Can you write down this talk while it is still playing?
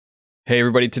Hey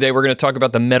everybody, today we're going to talk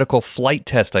about the medical flight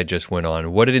test I just went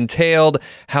on, what it entailed,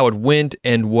 how it went,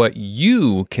 and what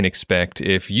you can expect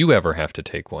if you ever have to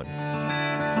take one.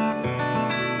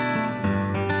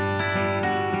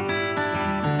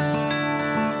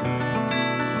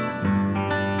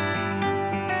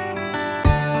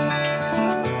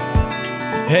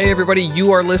 Hey everybody,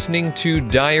 you are listening to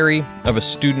Diary of a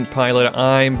Student Pilot.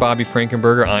 I'm Bobby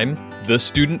Frankenberger. I'm the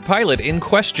student pilot in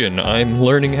question. I'm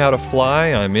learning how to fly.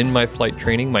 I'm in my flight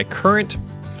training. My current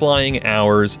flying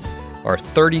hours are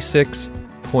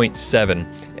 36.7,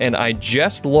 and I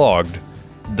just logged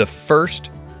the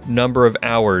first number of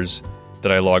hours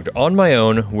that I logged on my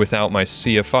own without my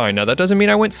CFI. Now, that doesn't mean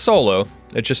I went solo.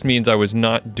 It just means I was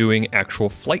not doing actual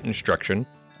flight instruction.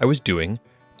 I was doing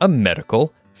a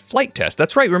medical flight test.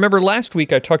 That's right. Remember last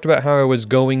week I talked about how I was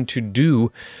going to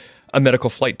do a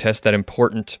medical flight test, that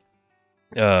important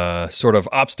sort of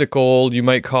obstacle, you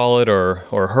might call it, or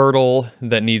hurdle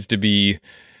that needs to be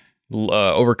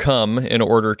overcome in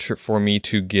order for me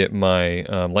to get my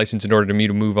license, in order for me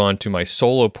to move on to my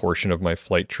solo portion of my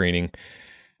flight training,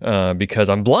 because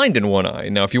I'm blind in one eye.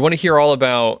 Now, if you want to hear all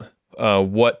about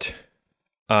what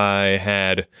I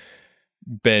had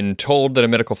been told that a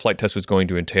medical flight test was going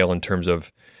to entail in terms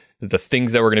of the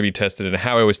things that were going to be tested and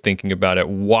how I was thinking about it,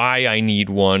 why I need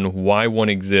one, why one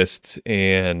exists,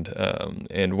 and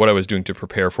what I was doing to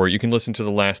prepare for it, you can listen to the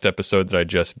last episode that I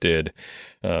just did.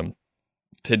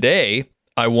 Today,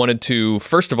 I wanted to,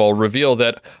 first of all, reveal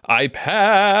that I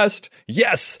passed.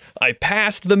 Yes, I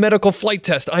passed the medical flight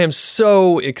test. I am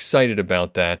so excited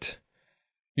about that.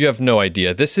 You have no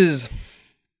idea.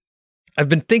 I've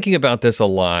been thinking about this a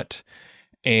lot.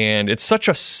 And it's such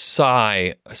a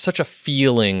sigh, such a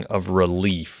feeling of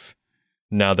relief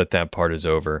now that part is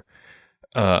over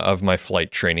of my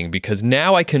flight training, because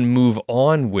now I can move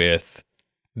on with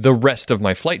the rest of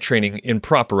my flight training in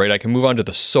proper, right? I can move on to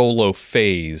the solo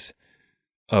phase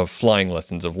of flying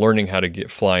lessons, of learning how to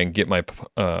get my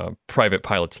private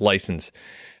pilot's license.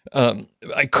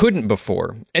 I couldn't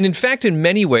before. And in fact, in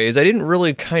many ways, I didn't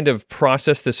really kind of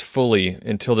process this fully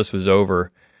until this was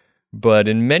over. But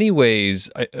in many ways,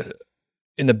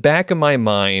 in the back of my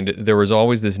mind, there was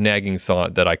always this nagging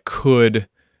thought that I could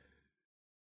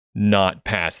not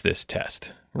pass this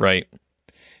test, right?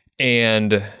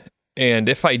 And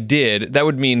if I did, that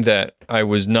would mean that I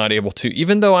was not able to,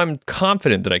 even though I'm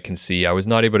confident that I can see, I was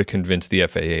not able to convince the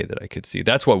FAA that I could see.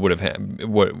 That's what would have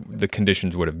happened, what the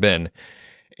conditions would have been.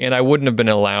 And I wouldn't have been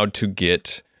allowed to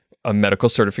get a medical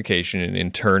certification, and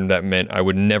in turn that meant I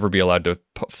would never be allowed to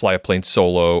fly a plane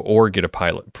solo or get a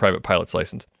private pilot's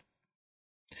license.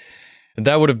 And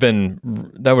that would have been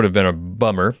a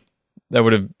bummer. That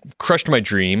would have crushed my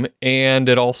dream, and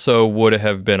it also would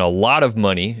have been a lot of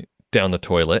money down the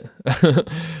toilet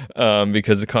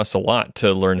because it costs a lot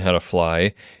to learn how to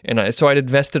fly. And so I'd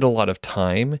invested a lot of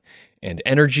time and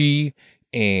energy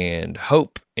and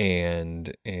hope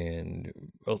and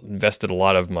invested a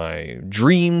lot of my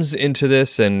dreams into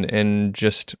this, and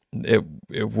just it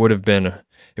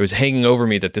was hanging over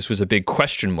me that this was a big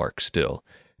question mark still.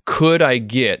 Could I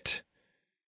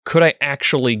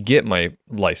actually get my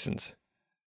license?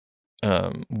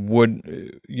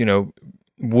 Would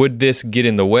this get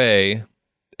in the way?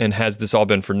 And has this all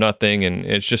been for nothing? And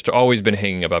it's just always been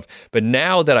hanging above. But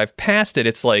now that I've passed it,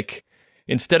 it's like,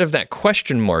 instead of that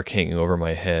question mark hanging over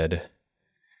my head,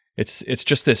 it's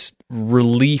just this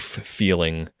relief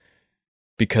feeling,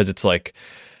 because it's like,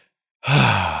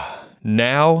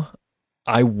 now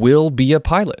I will be a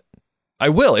pilot. I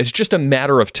will. It's just a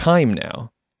matter of time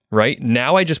now, right?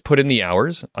 Now I just put in the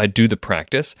hours. I do the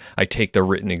practice. I take the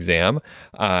written exam.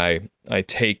 I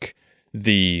take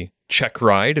the check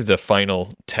ride, the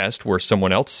final test where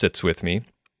someone else sits with me.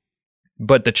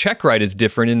 But the check ride is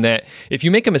different in that if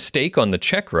you make a mistake on the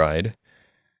check ride,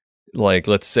 like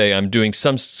let's say I'm doing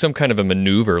some kind of a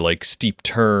maneuver like steep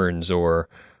turns or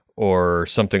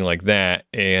something like that,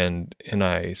 and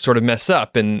I sort of mess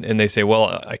up, and they say,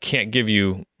 well, I can't give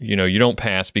you, you don't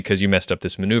pass because you messed up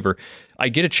this maneuver. I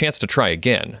get a chance to try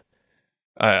again.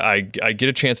 I get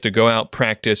a chance to go out,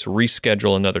 practice,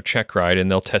 reschedule another check ride, and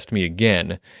they'll test me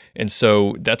again. And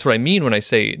so that's what I mean when I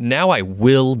say, now I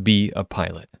will be a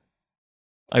pilot.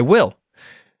 I will.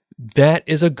 That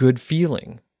is a good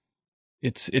feeling.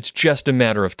 It's just a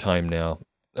matter of time now.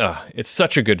 It's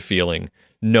such a good feeling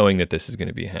knowing that this is going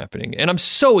to be happening. And I'm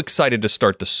so excited to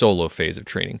start the solo phase of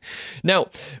training.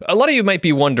 Now, a lot of you might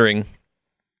be wondering,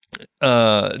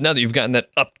 now that you've gotten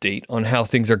that update on how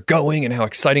things are going and how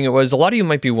exciting it was, a lot of you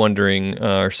might be wondering,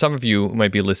 or some of you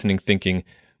might be listening thinking,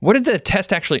 what did the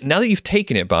test actually, now that you've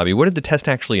taken it, Bobby, what did the test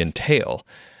actually entail?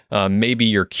 Maybe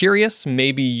you're curious.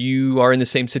 Maybe you are in the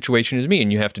same situation as me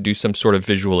and you have to do some sort of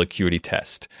visual acuity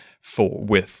test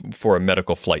for a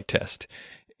medical flight test.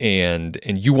 And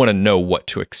you want to know what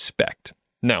to expect.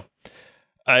 Now,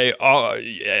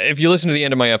 if you listen to the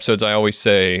end of my episodes, I always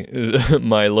say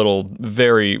my little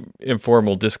very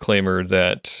informal disclaimer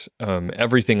that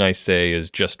everything I say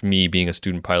is just me being a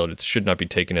student pilot. It should not be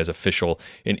taken as official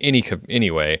in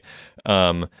any way.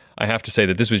 I have to say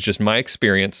that this was just my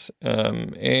experience,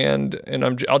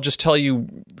 and I'll just tell you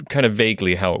kind of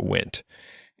vaguely how it went,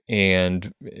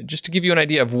 and just to give you an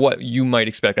idea of what you might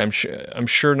expect. I'm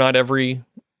sure not every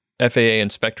FAA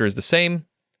inspector is the same.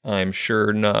 I'm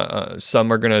sure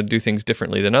some are going to do things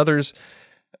differently than others,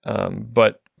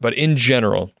 but in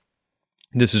general,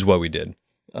 this is what we did.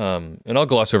 And I'll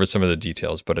gloss over some of the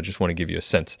details, but I just want to give you a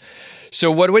sense.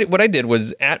 So what I did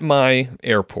was at my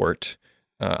airport,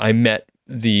 I met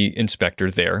the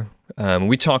inspector there.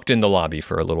 We talked in the lobby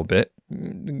for a little bit.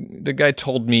 The guy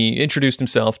introduced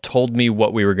himself, told me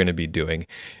what we were going to be doing.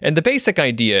 And the basic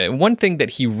idea, one thing that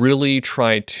he really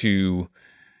tried to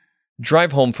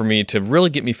drive home for me to really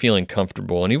get me feeling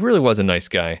comfortable, and he really was a nice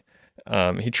guy.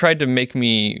 He tried to make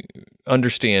me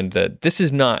understand that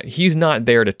he's not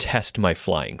there to test my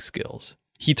flying skills.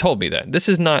 He told me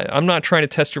that. I'm not trying to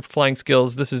test your flying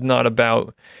skills. This is not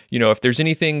about, if there's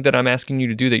anything that I'm asking you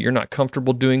to do that you're not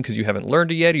comfortable doing because you haven't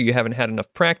learned it yet or you haven't had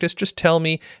enough practice, just tell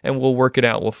me and we'll work it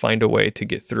out. We'll find a way to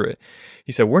get through it.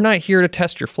 He said, we're not here to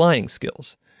test your flying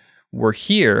skills. We're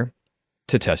here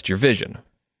to test your vision.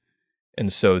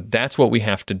 And so that's what we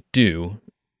have to do,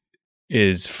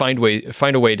 is find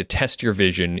a way to test your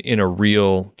vision in a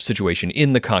real situation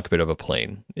in the cockpit of a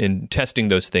plane, in testing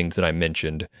those things that I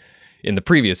mentioned in the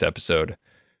previous episode.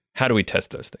 How do we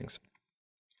test those things?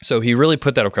 So he really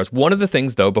put that across. One of the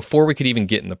things, though, before we could even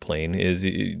get in the plane, is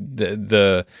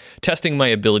the testing my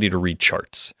ability to read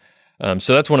charts.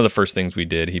 So that's one of the first things we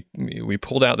did. We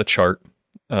pulled out the chart.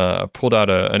 Pulled out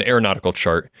an aeronautical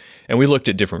chart, and we looked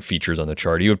at different features on the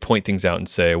chart. He would point things out and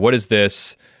say, what is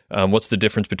this? What's the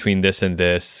difference between this and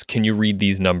this? Can you read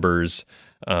these numbers?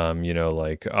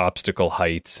 Like obstacle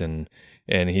heights, and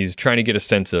he's trying to get a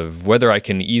sense of whether I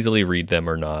can easily read them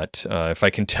or not. If I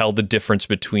can tell the difference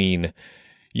between,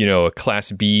 a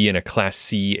Class B and a Class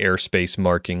C airspace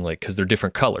marking, because they're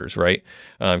different colors, right?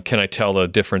 Can I tell the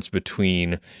difference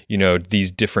between,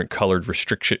 these different colored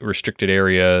restricted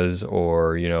areas,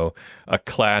 or, a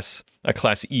Class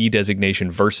E designation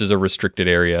versus a restricted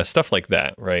area, stuff like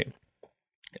that, right?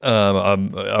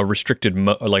 A restricted,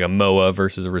 like a MOA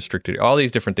versus a restricted, all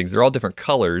these different things. They're all different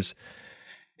colors.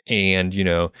 And,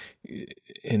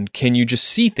 and can you just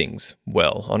see things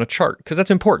well on a chart? Because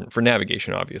that's important for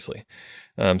navigation, obviously.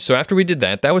 So after we did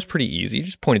that was pretty easy. He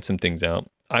just pointed some things out.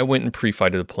 I went and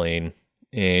pre-flighted the plane,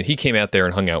 and he came out there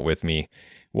and hung out with me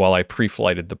while I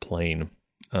pre-flighted the plane.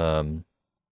 And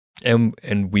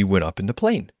we went up in the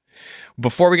plane.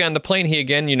 Before we got in the plane, he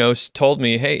again, told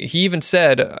me, hey, he even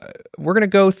said, we're going to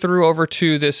go over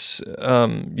to this,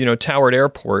 Towered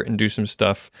Airport and do some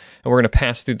stuff. And we're going to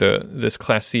pass through this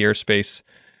Class C airspace.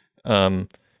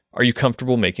 Are you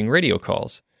comfortable making radio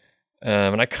calls?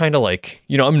 And I kind of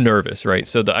I'm nervous, right?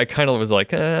 So I kind of was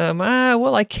like,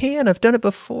 well, I can. I've done it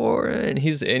before. And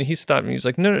he stopped me. He's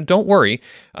like, no, don't worry.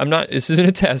 This isn't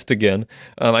a test again.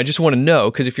 I just want to know,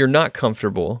 because if you're not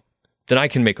comfortable, then I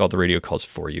can make all the radio calls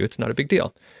for you. It's not a big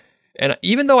deal. And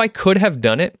even though I could have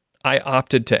done it, I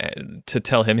opted to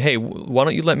tell him, hey, why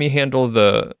don't you let me handle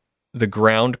the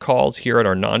ground calls here at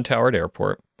our non-towered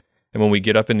airport? And when we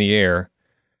get up in the air,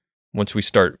 once we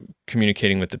start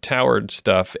communicating with the towered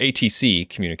stuff, ATC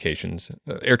communications,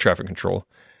 air traffic control,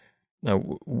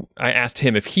 I asked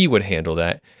him if he would handle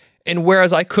that. And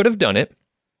whereas I could have done it,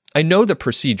 I know the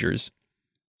procedures.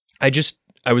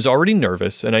 I was already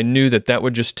nervous, and I knew that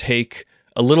would just take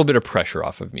a little bit of pressure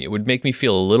off of me. It would make me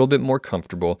feel a little bit more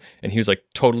comfortable. And he was like,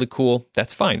 totally cool.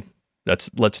 That's fine.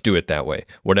 Let's do it that way.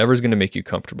 Whatever's going to make you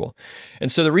comfortable. And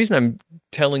so the reason I'm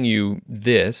telling you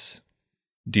this,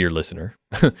 dear listener,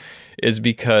 is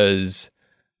because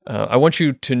I want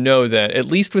you to know that at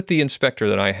least with the inspector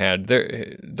that I had,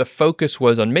 the focus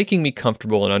was on making me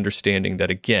comfortable and understanding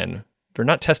that, again, they're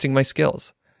not testing my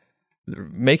skills.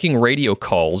 Making radio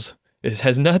calls, it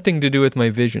has nothing to do with my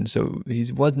vision, so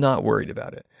he was not worried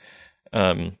about it.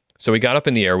 So we got up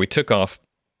in the air, we took off.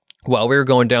 While we were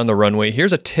going down the runway,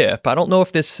 here's a tip. I don't know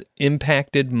if this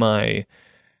impacted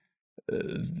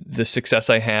the success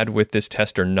I had with this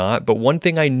test or not, but one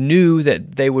thing I knew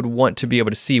that they would want to be able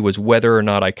to see was whether or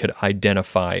not I could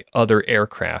identify other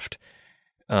aircraft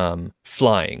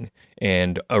flying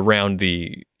and around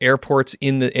the airports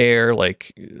in the air.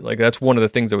 Like that's one of the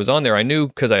things that was on there. I knew,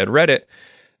 because I had read it,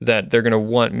 that they're going to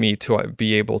want me to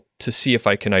be able to see if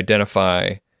I can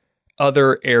identify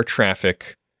other air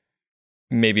traffic.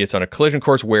 Maybe it's on a collision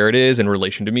course, where it is in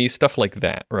relation to me, stuff like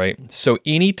that, right? So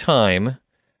anytime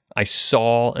I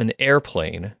saw an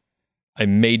airplane, I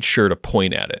made sure to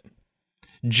point at it.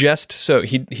 Just so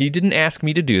he didn't ask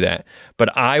me to do that,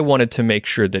 but I wanted to make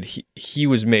sure that he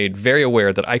was made very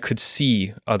aware that I could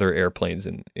see other airplanes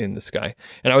in the sky,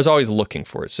 and I was always looking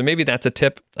for it. So maybe that's a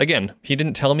tip. Again, he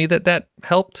didn't tell me that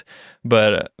helped,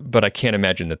 but I can't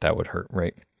imagine that would hurt,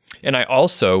 right? And I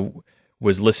also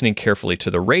was listening carefully to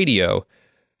the radio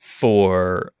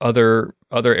for other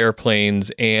airplanes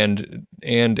and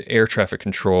air traffic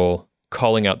control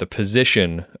calling out the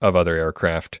position of other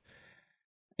aircraft.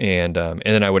 And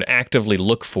then I would actively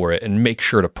look for it and make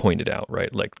sure to point it out,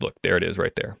 right? Like, look, there it is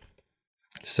right there.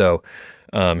 So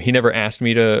he never asked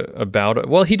me about it.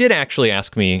 Well, he did actually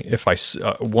ask me if I,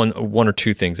 one or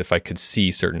two things, if I could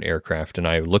see certain aircraft, and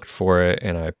I looked for it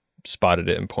and I spotted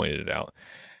it and pointed it out.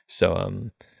 So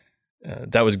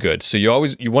that was good. So you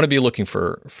want to be looking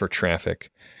for traffic.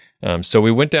 So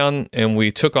we went down and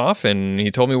we took off, and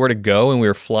he told me where to go, and we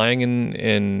were flying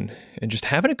and just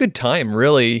having a good time.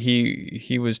 Really,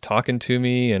 he was talking to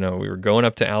me, and we were going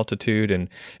up to altitude, and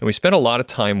we spent a lot of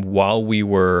time while we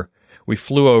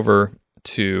flew over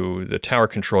to the tower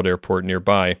controlled airport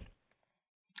nearby,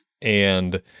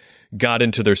 and got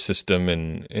into their system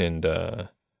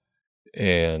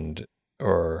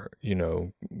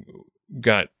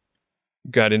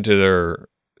got into their,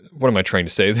 what am I trying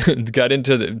to say? Got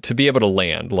into to be able to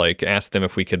land, like asked them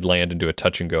if we could land and do a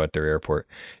touch and go at their airport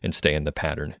and stay in the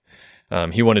pattern.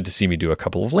 He wanted to see me do a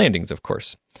couple of landings, of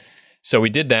course. So we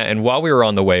did that. And while we were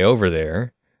on the way over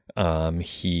there,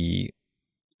 he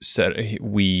said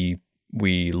we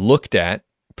looked at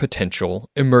potential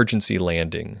emergency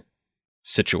landing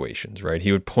situations, right?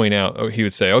 He would point out, he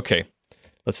would say, okay,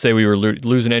 let's say we were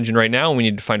lose an engine right now and we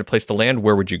need to find a place to land.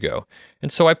 Where would you go?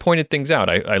 And so I pointed things out.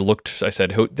 I looked, I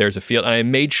said, there's a field. And I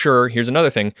made sure, here's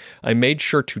another thing, I made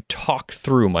sure to talk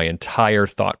through my entire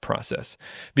thought process,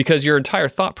 because your entire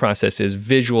thought process is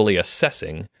visually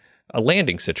assessing a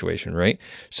landing situation, right?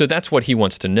 So that's what he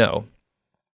wants to know.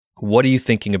 What are you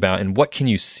thinking about, and what can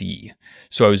you see?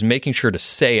 So I was making sure to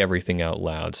say everything out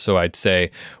loud. So I'd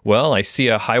say, well, I see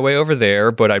a highway over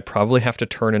there, but I'd probably have to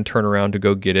turn around to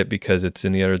go get it because it's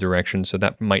in the other direction. So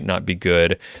that might not be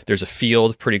good. There's a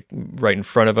field pretty right in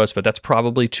front of us, but that's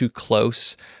probably too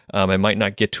close. I might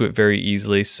not get to it very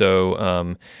easily.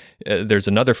 So there's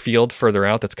another field further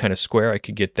out that's kind of square. I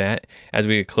could get that. As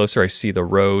we get closer, I see the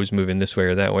rows moving this way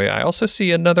or that way. I also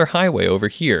see another highway over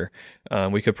here.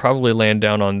 We could probably land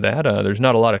down on that. There's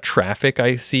not a lot of traffic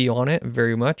I see on it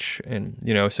very much. And,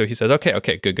 so he says,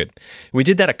 okay, good. We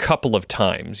did that a couple of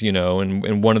times, and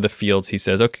in one of the fields he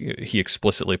says, okay, he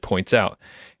explicitly points out,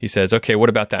 he says, okay, what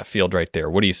about that field right there?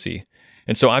 What do you see?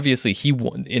 And so obviously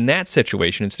in that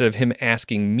situation, instead of him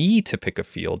asking me to pick a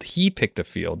field, he picked a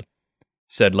field,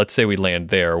 said, let's say we land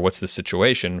there. What's the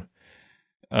situation?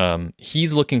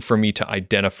 He's looking for me to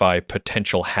identify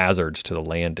potential hazards to the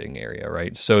landing area,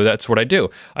 right? So that's what I do.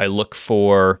 I look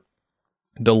for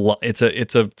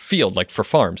it's a field like for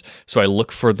farms. So I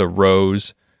look for the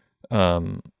rows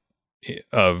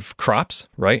of crops,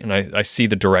 right? And I see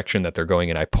the direction that they're going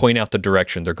in. I point out the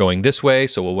direction they're going this way,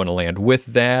 so we'll want to land with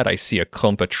that. I see a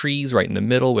clump of trees right in the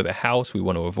middle with a house. We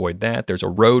want to avoid that. There's a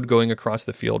road going across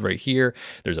the field right here.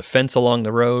 There's a fence along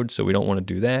the road, so we don't want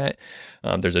to do that.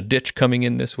 There's a ditch coming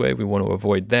in this way. We want to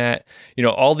avoid that.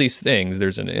 All these things.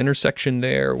 There's an intersection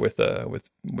there with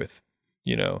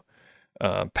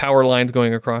power lines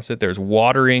going across it. There's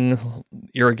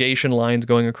irrigation lines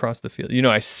going across the field.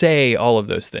 I say all of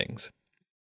those things.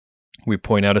 We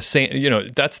point out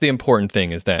that's the important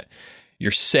thing, is that you're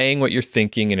saying what you're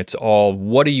thinking, and it's all,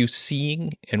 what are you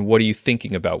seeing and what are you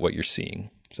thinking about what you're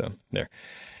seeing? So there.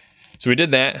 So we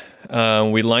did that.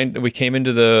 We came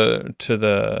into the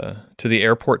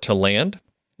airport to land,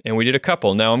 and we did a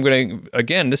couple. Now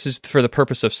this is for the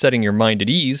purpose of setting your mind at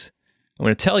ease. I'm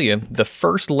going to tell you, the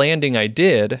first landing I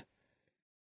did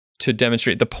to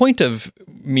demonstrate, the point of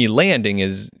me landing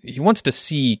is he wants to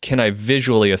see, can I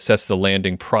visually assess the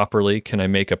landing properly? Can I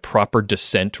make a proper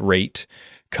descent rate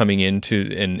coming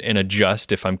into and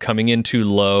adjust? If I'm coming in too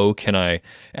low, can I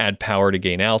add power to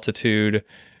gain altitude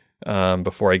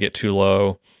before I get too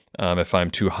low? If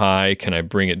I'm too high, can I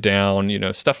bring it down?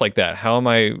 Stuff like that. How am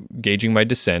I gauging my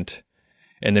descent?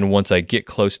 And then once I get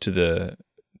close to the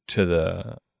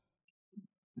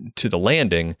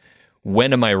landing,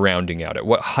 when am I rounding out? At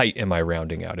what height am I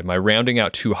rounding out? Am I rounding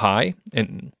out too high?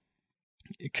 And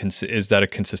is that a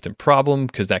consistent problem?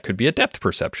 Because that could be a depth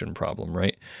perception problem,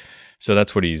 right? So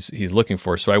that's what he's looking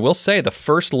for. So I will say the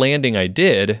first landing I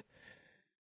did,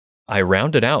 I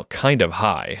rounded out kind of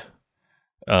high.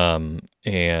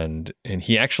 And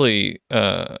he actually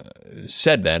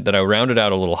said that I rounded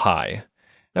out a little high.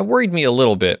 That worried me a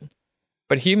little bit,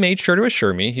 but he made sure to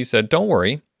assure me. He said, "Don't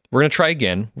worry, we're going to try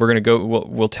again. We're going to go.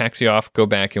 We'll taxi off, go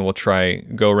back, and we'll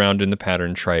go around in the pattern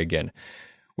and try again."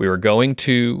 We were going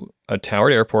to a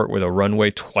towered airport with a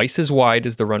runway twice as wide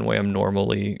as the runway I'm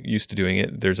normally used to doing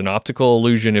it. There's an optical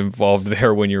illusion involved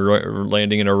there when you're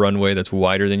landing in a runway that's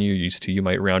wider than you're used to. You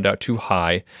might round out too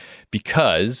high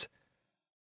because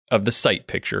of the sight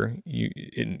picture.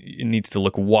 It needs to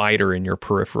look wider in your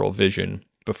peripheral vision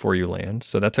before you land.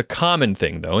 So that's a common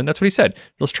thing, though, and that's what he said.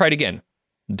 Let's try it again.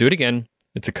 Do it again.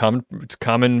 It's a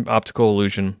common optical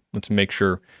illusion. Let's make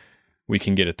sure we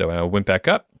can get it, though. And I went back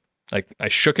up. I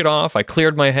shook it off. I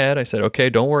cleared my head. I said, "Okay,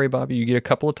 don't worry, Bobby. You get a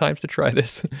couple of times to try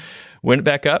this." Went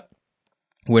back up,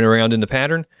 went around in the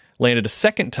pattern, landed a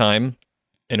second time,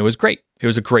 and it was great. It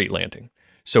was a great landing.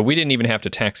 So we didn't even have to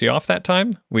taxi off that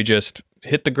time. We just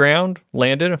hit the ground,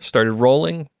 landed, started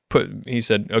rolling. He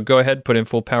said, "Oh, go ahead, put in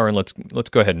full power, and let's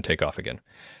go ahead and take off again."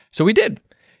 So we did.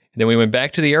 And then we went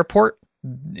back to the airport,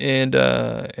 and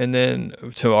then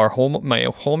to my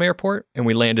home airport, and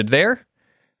we landed there.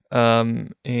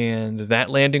 And that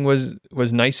landing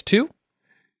was nice too.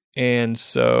 And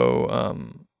so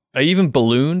I even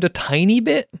ballooned a tiny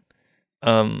bit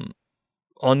on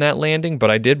that landing, but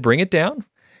I did bring it down,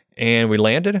 and we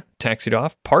landed, taxied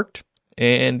off, parked.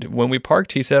 And when we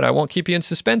parked, he said, "I won't keep you in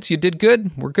suspense. You did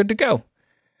good. We're good to go."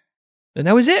 And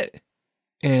that was it.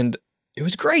 And it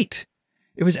was great.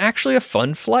 It was actually a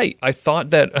fun flight. I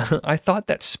thought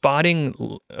that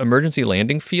spotting emergency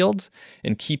landing fields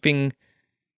and keeping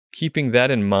that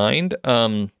in mind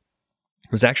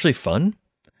was actually fun.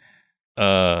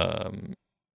 To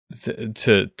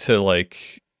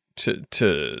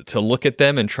look at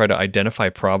them and try to identify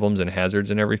problems and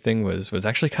hazards and everything was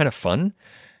actually kind of fun.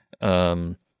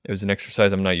 It was an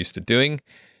exercise I'm not used to doing.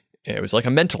 It was like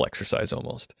a mental exercise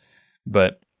almost.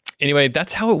 But anyway,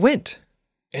 that's how it went.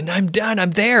 And I'm done.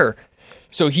 I'm there.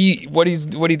 So what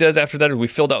he does after that is we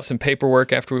filled out some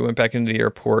paperwork after we went back into the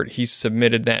airport. He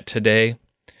submitted that today,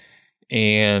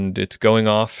 and it's going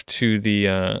off to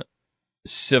the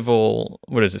Civil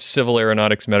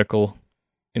Aeronautics Medical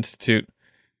Institute.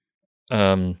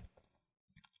 And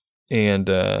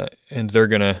they're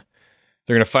gonna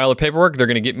file the paperwork. They're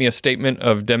gonna get me a statement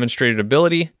of demonstrated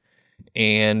ability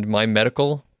and my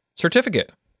medical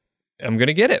certificate. I'm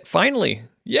gonna get it finally.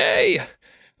 Yay!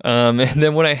 And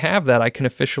then when I have that, I can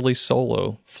officially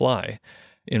solo fly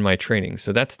in my training.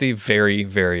 So that's the very,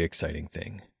 very exciting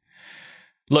thing.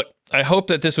 Look, I hope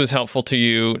that this was helpful to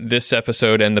you, this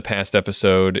episode and the past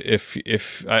episode. If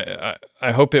I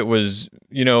hope it was,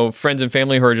 friends and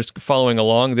family who are just following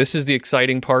along. This is the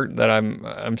exciting part that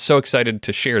I'm so excited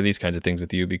to share these kinds of things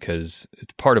with you because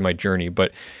it's part of my journey.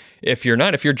 But if you're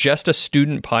not, if you're just a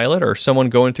student pilot or someone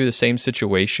going through the same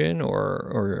situation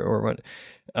or what,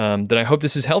 then I hope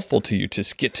this is helpful to you to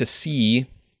get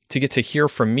to hear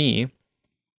from me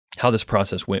how this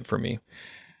process went for me.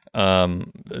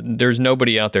 There's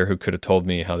nobody out there who could have told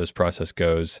me how this process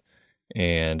goes,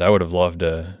 and I would have loved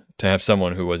to have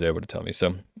someone who was able to tell me.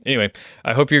 So anyway,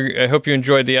 I hope you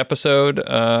enjoyed the episode.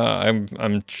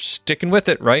 I'm sticking with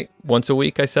it, right? Once a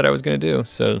week I said I was going to do.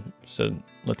 So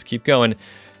let's keep going.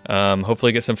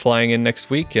 Hopefully get some flying in next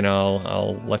week, and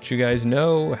I'll let you guys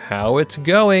know how it's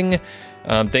going.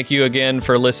 Thank you again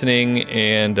for listening,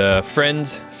 and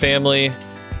friends, family,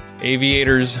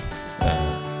 aviators,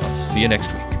 I'll see you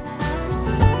next week.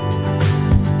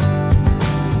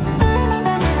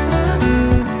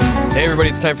 Hey everybody,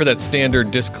 it's time for that standard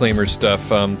disclaimer stuff.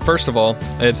 First of all,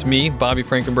 it's me, Bobby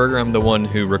Frankenberger. I'm the one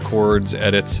who records,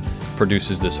 edits,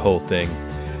 produces this whole thing.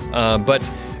 But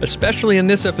especially in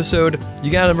this episode, you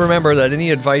got to remember that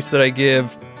any advice that I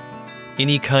give,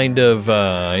 any kind of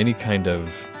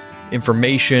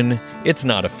information, it's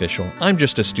not official. I'm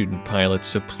just a student pilot,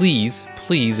 so please,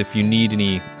 if you need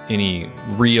any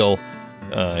real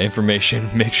information,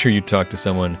 make sure you talk to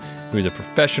someone who is a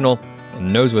professional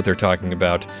and knows what they're talking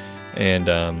about. And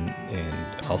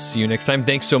I'll see you next time.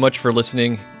 Thanks so much for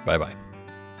listening. Bye-bye.